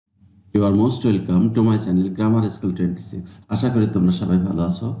You R most welcome to my channel grammar school 26। আশা করি তোমরা সবাই ভালো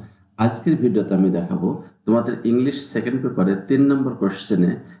আছো। আজকের ভিডিওতে আমি দেখাবো তোমাদের ইংলিশ সেকেন্ড পেপারে 3 নম্বর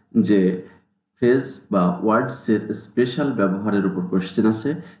কোশ্চেনে যে ফ্রেজ বা ওয়ার্ডসের স্পেশাল ব্যবহারের উপর কোশ্চেন আছে,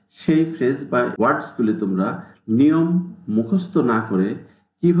 সেই ফ্রেজ বা ওয়ার্ডসগুলি তোমরা নিয়ম মুখস্থ না করে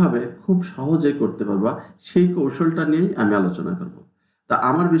কিভাবে খুব সহজে করতে পারবা সেই কৌশলটা নিয়েই আমি আলোচনা করব। তা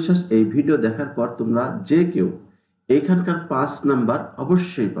আমার বিশ্বাস এই ভিডিও দেখার পর তোমরা যে কেউ এইখানকার 5 নাম্বার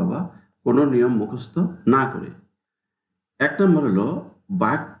অবশ্যই পাবা কোনো নিয়ম মুখস্থ না করে। 1 নম্বর হলো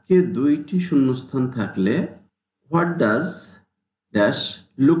বাক্যে 2টি শূন্যস্থান থাকলে what does dash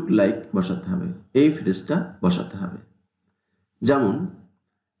look like বসাতে হবে, এই ফ্রেজটা বসাতে হবে। যেমন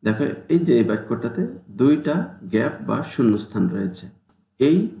দেখো, এই যে এই বাক্যটাতে 2টা গ্যাপ বা শূন্যস্থান রয়েছে,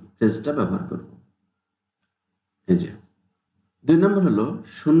 এই ফ্রেজটা ব্যবহার করব। এই যে 2 নম্বর হলো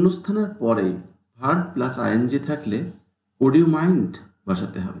শূন্যস্থানের পরে ভার্ব প্লাস আইএনজি থাকলে উড ইউ মাইন্ড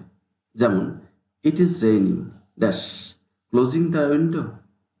বসাতে হবে। যেমন it is raining dash closing the window,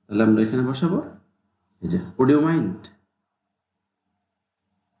 তাহলে আমরা এখানে বসাবো এই যে উড ইউ মাইন্ড।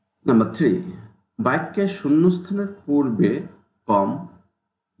 নাম্বার 3, বাক্যে শূন্যস্থানের পূর্বে কম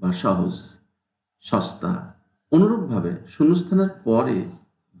বা সহজ, সস্তা, অনুরূপভাবে শূন্যস্থানের পরে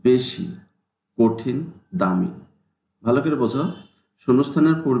বেশি, কঠিন, দামি। ভালো করে বোঝো,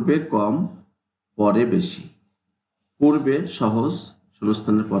 শূন্যস্থানের পূর্বে কম, পরে বেশি, পূর্বে সহজ,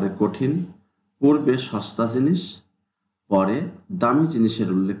 শূন্যস্থানের পরে কঠিন, পূর্বে সস্তা জিনিস, পরে দামি জিনিসের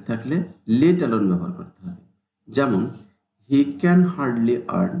উল্লেখ থাকলে লেট অ্যালোন ব্যবহার করতে হবে। যেমন হি ক্যান হার্ডলি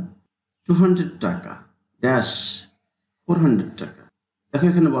আর্ন 200 টাকা ড্যাশ 400 টাকা। দেখো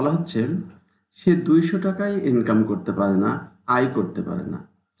এখানে বলা হচ্ছে সে 200 টাকায় ইনকাম করতে পারে না, আয় করতে পারে না।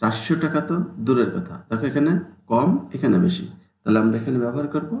 400 টাকা তো দূরের কথা। দেখো এখানে কম, এখানে বেশি, তাহলে আমরা এখানে ব্যবহার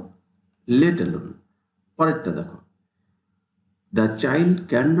করব লেট অ্যালোন। পরেরটা দেখো, the child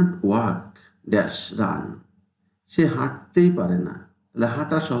can not walk dash run, সে হাঁটতেই পারে না, তাহলে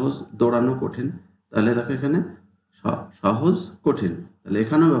হাঁটা সহজ, দৌড়ানো কঠিন, তাহলে দেখো এখানে সহজ কঠিন, তাহলে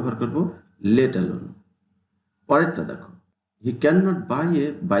এখানেও ব্যবহার করব লেট অ্যালোন। পরেরটা দেখো, he can not by A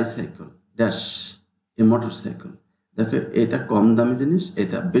bicycle dash a motor cycle, দেখো এটা কম দামি জিনিস,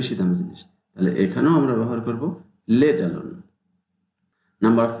 এটা বেশি দামি জিনিস, তাহলে এখানেও আমরা ব্যবহার করব লেট অ্যালোন।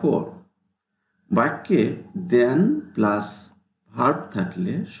 নাম্বার 4, বাক্যে দেন প্লাস ভার্ব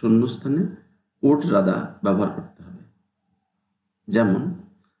থাকলে শূন্যস্থানে উড রাদা ব্যবহার করতে হবে। যেমন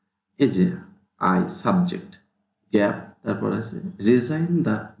এই যে আই সাবজেক্ট, গ্যাপ, তারপর আছে রিজাইন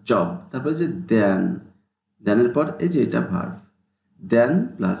দ্য জব, তারপর যে দেন, দেনের পর এই যে এটা ভার্ব, দেন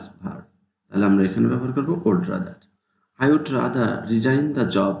প্লাস ভার্ব, তাহলে আমরা এখানে ব্যবহার করবো would rather. I would rather resign the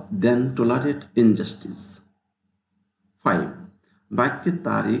job then tolerate injustice. 5, বাক্যে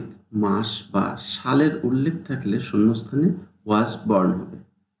তারিখ, মাস বা সালের উল্লেখ থাকলে শূন্যস্থানে ওয়াজ বর্ণ হবে।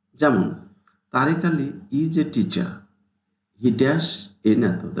 যেমন তারিক Ali is a teacher, he dash a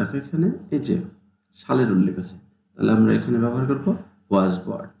এত, দেখো এখানে এই যে সালের উল্লেখ আছে, তাহলে আমরা এখানে ব্যবহার করব ওয়াজ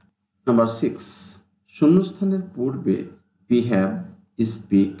বর্ড। নাম্বার 6, শূন্যস্থানের পূর্বে বিহেভ,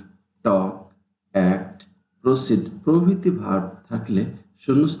 স্পিক, টক, অ্যাক্ট, প্রসিড প্রভৃতি ভার্ব থাকলে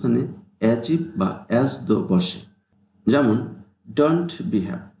শূন্যস্থানে অ্যাজ ইফ বা অ্যাজ দো বসে। যেমন don't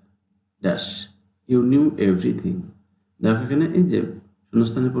behave dash you new everything, দেখো এখানে এই যে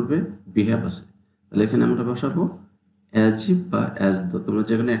শূন্যস্থানের পূর্বে বিহেভ আছে, তাহলে এখানে আমরা বসাবো অ্যাজ ইফ বা অ্যাজ দো, তোমরা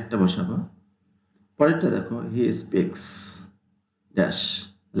যেখানে একটা বসাবো। পরেরটা দেখো হি স্পিক্স ড্যাশ,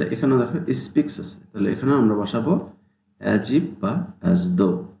 তাহলে এখানেও দেখো স্পিক্স আছে, তাহলে এখানেও আমরা বসাবো অ্যাজ ইফ বা অ্যাজ দো।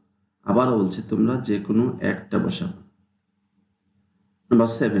 আবারও বলছি তোমরা যে কোনো একটা বসাবো। নাম্বার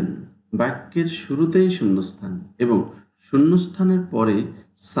 7, বাক্যের শুরুতেই শূন্যস্থান এবং শূন্যস্থানের পরে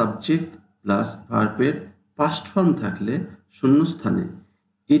সাবজেক্ট প্লাস ভার্বের পাস্ট ফর্ম থাকলে শূন্যস্থানে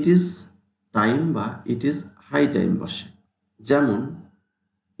ইট ইজ টাইম বা ইট ইজ হাই টাইম বসে। যেমন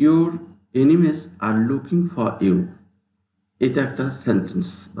your enemies are looking for you, এটা একটা সেন্টেন্স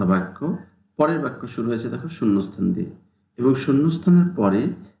বা বাক্য, পরের বাক্য শুরু হয়েছে দেখো শূন্যস্থান দিয়ে, এবং শূন্যস্থানের পরে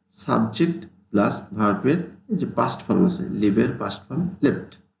সাবজেক্ট প্লাস ভার্বের যে পাস্ট ফর্ম আছে, লিভের পাস্ট ফর্ম লেফট,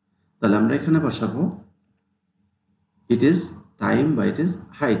 তাহলে আমরা এখানে বসাবো ইট ইজ টাইম বা ইট ইজ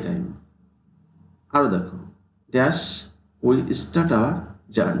হাই টাইম। আরও দেখো dash we start our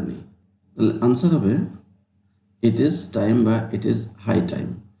journey, তাহলে আনসার হবে ইট ইজ টাইম বা ইট ইজ হাই টাইম।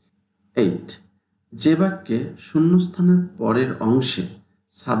 8, যে বাক্যে শূন্যস্থানের পরের অংশে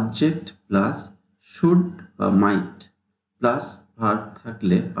সাবজেক্ট প্লাস শুড বা মাইট প্লাস ভার্ব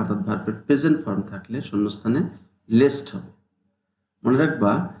থাকলে, অর্থাৎ ভার্বের প্রেজেন্ট ফর্ম থাকলে শূন্যস্থানে লেস্ট হবে। মনে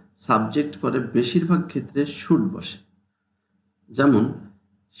রাখবা সাবজেক্ট পরে বেশিরভাগ ক্ষেত্রে শুড বসে। যেমন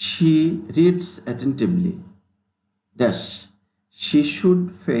she reads attentively dash she should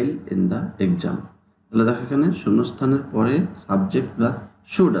fail in the exam. তাহলে দেখো এখানে শূন্যস্থানের পরে সাবজেক্ট প্লাস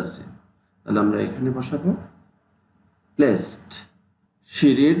শুড আছে, তাহলে আমরা এখানে বসাবো placed. She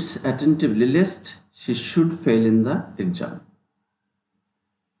reads attentively least she should fail in the exam.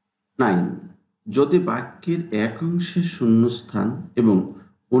 9, যদি বাক্যের এক অংশে শূন্যস্থান এবং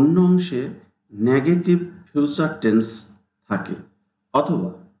অন্য অংশে নেগেটিভ ফিউচার টেন্স থাকে অথবা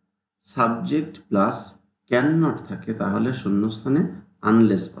সাবজেক্ট প্লাস ক্যান নট থাকে তাহলে শূন্যস্থানে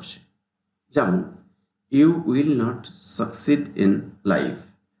আনলেস বসে। যেমন you will not succeed in life.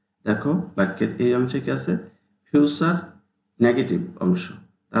 দেখো বাক্যের এই অংশে কি আছে? ফিউচার নেগেটিভ অংশ,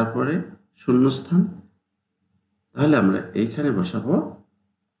 তারপরে শূন্যস্থান, তাহলে আমরা এইখানে বসাবো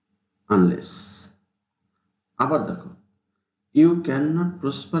আনলেস। আবার দেখো you can not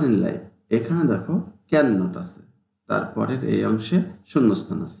prosper in life, এখানে দেখো ক্যান নট আছে, তারপরের এই অংশে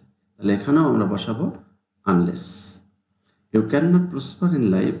শূন্যস্থান আছে, তাহলে এখানেও আমরা বসাবো unless. You can not prosper in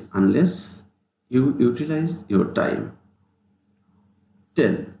life unless you utilise your time.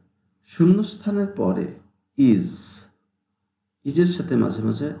 10, শূন্যস্থানের পরে ইজের সাথে মাঝে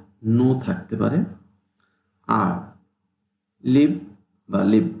মাঝে নো থাকতে পারে, আর লিভ বা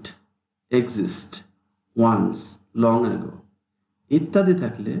lived, exist, once, long ago ইত্যাদি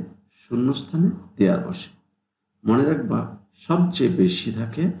থাকলে শূন্যস্থানে দেয়ার বসে। মনে রাখবা সবচেয়ে বেশি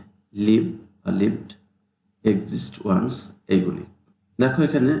থাকে লিভ বা লিভড, এক্সিস্ট, ওয়ান্স এইগুলি। দেখো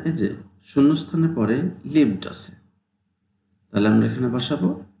এখানে এই যে শূন্যস্থানের পরে লিভড আছে, তাহলে আমরা এখানে বসাবো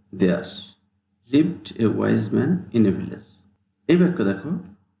দেয়ার। Lived a wise man in a village. এই বাক্য দেখো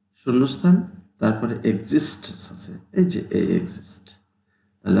শূন্যস্থান, তারপরে এক্সিস্ট আছে, এই যে এই এক্সিস্ট,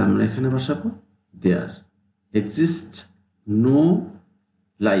 তাহলে আমরা এখানে বসাবো দেয়ার। Exist no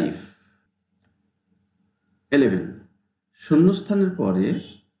life. 11, শূন্যস্থানের পরে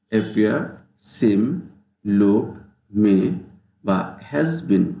অ্যাপিয়ার, সিম, লুক, মে বা হ্যাজ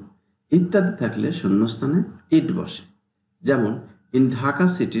বিন ইত্যাদি থাকলে শূন্যস্থানে ইট বসে। যেমন in Dhaka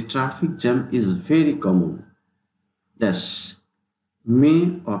city traffic jam is very common dash May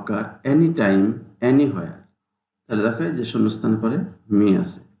ochre any time anywhere. তাহলে দেখো যে শূন্যস্থানের পরে মে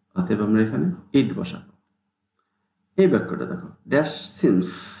আছে, অতএব আমরা এখানে ইট বসাবো। এই বাক্যটা দেখো ড্যাশ সিমস,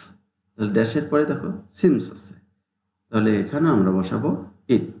 তাহলে ড্যাশের পরে দেখো সিমস আছে, তাহলে এখানে আমরা বসাবো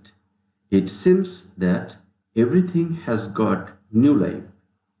ইট। It seems that everything has got new life.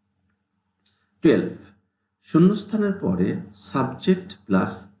 12, শূন্যস্থানের পরে সাবজেক্ট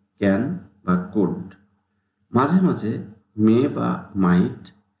প্লাস ক্যান বা কুড, মাঝে মাঝে মে বা মাইট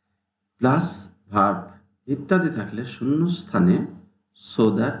প্লাস ভার্ব ইত্যাদি থাকলে শূন্যস্থানে সো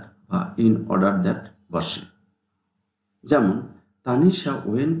দ্যাট বা ইন অর্ডার দ্যাট বসে। যেমন Tanisha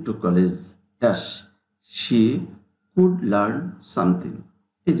went to college dash she could learn something.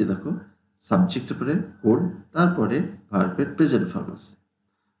 এই যে দেখো সাবজেক্টের পরে কুড, তারপরে ভার্বের প্রেজেন্ট ফর্ম আছে,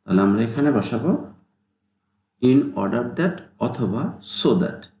 তাহলে আমরা এখানে বসাবো ইন অর্ডার দ্যাট অথবা সো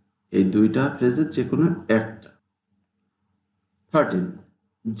দ্যাট, এই দুইটা ফ্রেজের যে কোনো একটা। 13,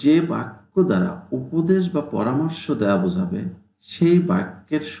 যে বাক্য দ্বারা উপদেশ বা পরামর্শ দেওয়া বোঝাবে সেই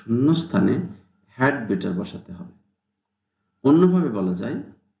বাক্যের শূন্যস্থানে হ্যাড বেটার বসাতে হবে। অন্যভাবে বলা যায়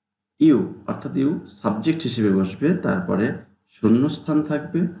ইউ অর্থাৎ ইউ সাবজেক্ট হিসেবে বসবে, তারপরে শূন্যস্থান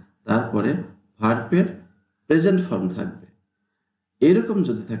থাকবে, তারপরে ভার্বের প্রেজেন্ট ফর্ম থাকবে। এরকম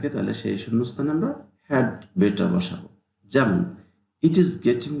যদি থাকে তাহলে সেই শূন্যস্থানে আমরা হ্যাড বেটার বসাবো। যেমন it is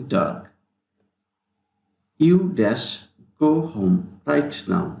getting dark you dash go home right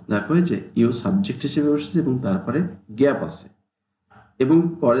now. দেখো যে ইউ সাবজেক্ট হিসেবে বসেছে এবং তারপরে গ্যাপ আছে এবং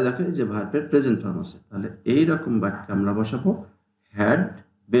পরে দেখো যে ভার্বের প্রেজেন্ট ফর্ম আছে, তাহলে এই রকম বাক্যে আমরা বসাবো হ্যাড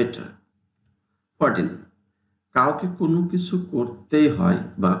বেটার। 14, কাউকে কোনো কিছু করতেই হয়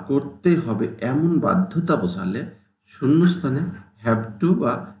বা করতেই হবে এমন বাধ্যতা বোঝালে শূন্যস্থানে হ্যাভ টু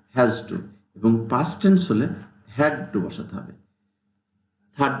বা হ্যাজ টু এবং পাস্ট টেন্স হলে হ্যাড টু বসাতে হবে।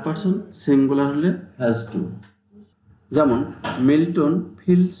 থার্ড পারসন সিঙ্গুলার হলে হ্যাজ টু। যেমন Milton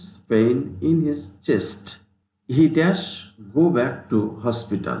feels pain in his chest he dash go back to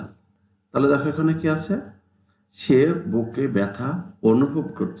hospital. তাহলে দেখো এখানে কি আছে? সে বুকে ব্যথা অনুভব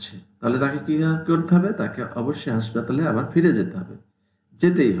করছে, তাহলে তাকে কি করতে হবে? তাকে অবশ্যই হাসপাতালে আবার ফিরে যেতে হবে,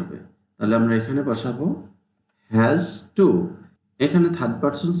 যেতেই হবে। তাহলে আমরা এখানে বসাবো হ্যাজ টু। এখানে থার্ড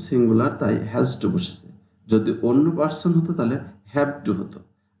পারসন সিঙ্গুলার, তাই হ্যাজ টু বসেছে। যদি অন্য পার্সন হতো তাহলে হ্যাভ টু হতো,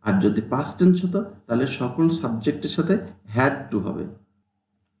 আর যদি পাস্ট টেন্স হতো তাহলে সকল সাবজেক্টের সাথে হ্যাড টু হবে।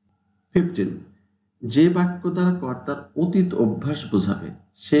 15, যে বাক্য দ্বারা কর্তার অতীত অভ্যাস বোঝাবে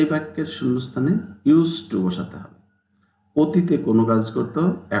সেই বাক্যের শূন্যস্থানে ইউজ টু বসাতে হবে। অতীতে কোনো কাজ করতো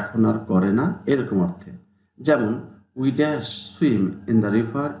এখন আর করে না এরকম অর্থে। যেমন we dash swim in the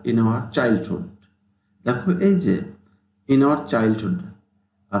river in our childhood. দেখো এই যে ইন আওয়ার চাইল্ডহুড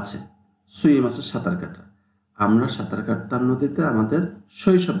আছে, সুইম আছে সাঁতার কাটা। আমরা সাঁতার কাটতাম নদীতে আমাদের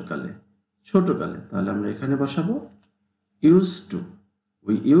শৈশবকালে, ছোটকালে। তাহলে আমরা এখানে বসাবো use to.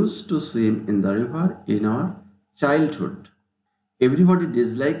 We use to swim in the river in our childhood. Everybody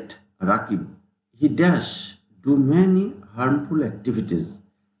disliked Rakib, he dash do many harmful activities.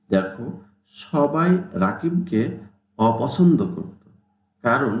 দেখো, সবাই রাকিবকে অপছন্দ করত,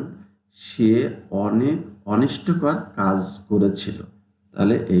 কারণ সে অনেক অনিষ্টকর কাজ করেছিল।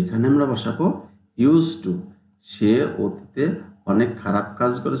 তাহলে এইখানে আমরা বসাবো ইউজ টু। সে অতীতে অনেক খারাপ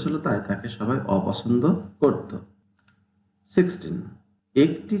কাজ করেছিল, তাই তাকে সবাই অপছন্দ করত। 16,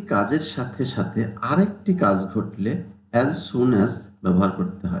 একটি কাজের সাথে সাথে আরেকটি কাজ ঘটলে অ্যাজ সুন অ্যাজ ব্যবহার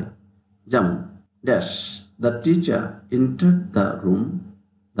করতে হয়। যেমন dash the teacher enter the room,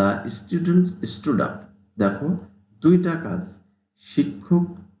 the students stood up. দেখো, দুইটা কাজ, শিক্ষক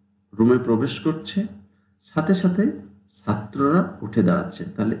রুমে প্রবেশ করছে, সাথে সাথে ছাত্ররা উঠে দাঁড়াচ্ছে।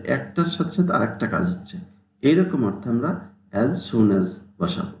 তাহলে একটার সাথে সাথে আরেকটা কাজ হচ্ছে, এইরকম অর্থে আমরা অ্যাজ সুন অ্যাজ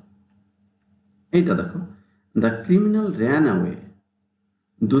বসাবো। এইটা দেখো, দ্য ক্রিমিনাল র্যান অ্যাওয়ে,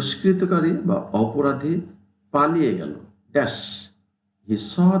 দুষ্কৃতকারী বা অপরাধী পালিয়ে গেল। Dash he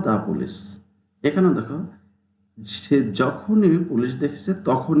saw the police. এখানে দেখো, সে যখনই পুলিশ দেখেছে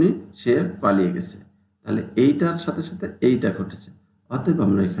তখনই সে পালিয়ে গেছে। তাহলে এইটার সাথে সাথে এইটা ঘটেছে, অতএব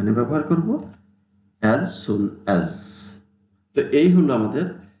আমরা এখানে ব্যবহার করব অ্যাজ সুন অ্যাজ। তো এই হলো আমাদের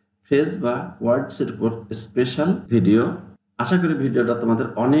ফ্রেজ বা ওয়ার্ডসের উপর স্পেশাল ভিডিও। আশা করি ভিডিওটা তোমাদের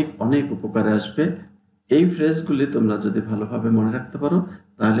অনেক অনেক উপকারে আসবে। এই ফ্রেজগুলি তোমরা যদি ভালোভাবে মনে রাখতে পারো,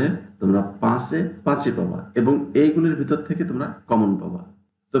 তাহলে তোমরা 5-এ 5ই পাবা, এবং এইগুলির ভিতর থেকে তোমরা কমন পাবা।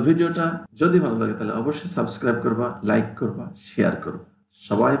 তো ভিডিওটা যদি ভালো লাগে তাহলে অবশ্যই সাবস্ক্রাইব করবা, লাইক করবা, শেয়ার করবা।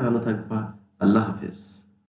 সবাই ভালো থাকবা। আল্লাহ হাফিজ।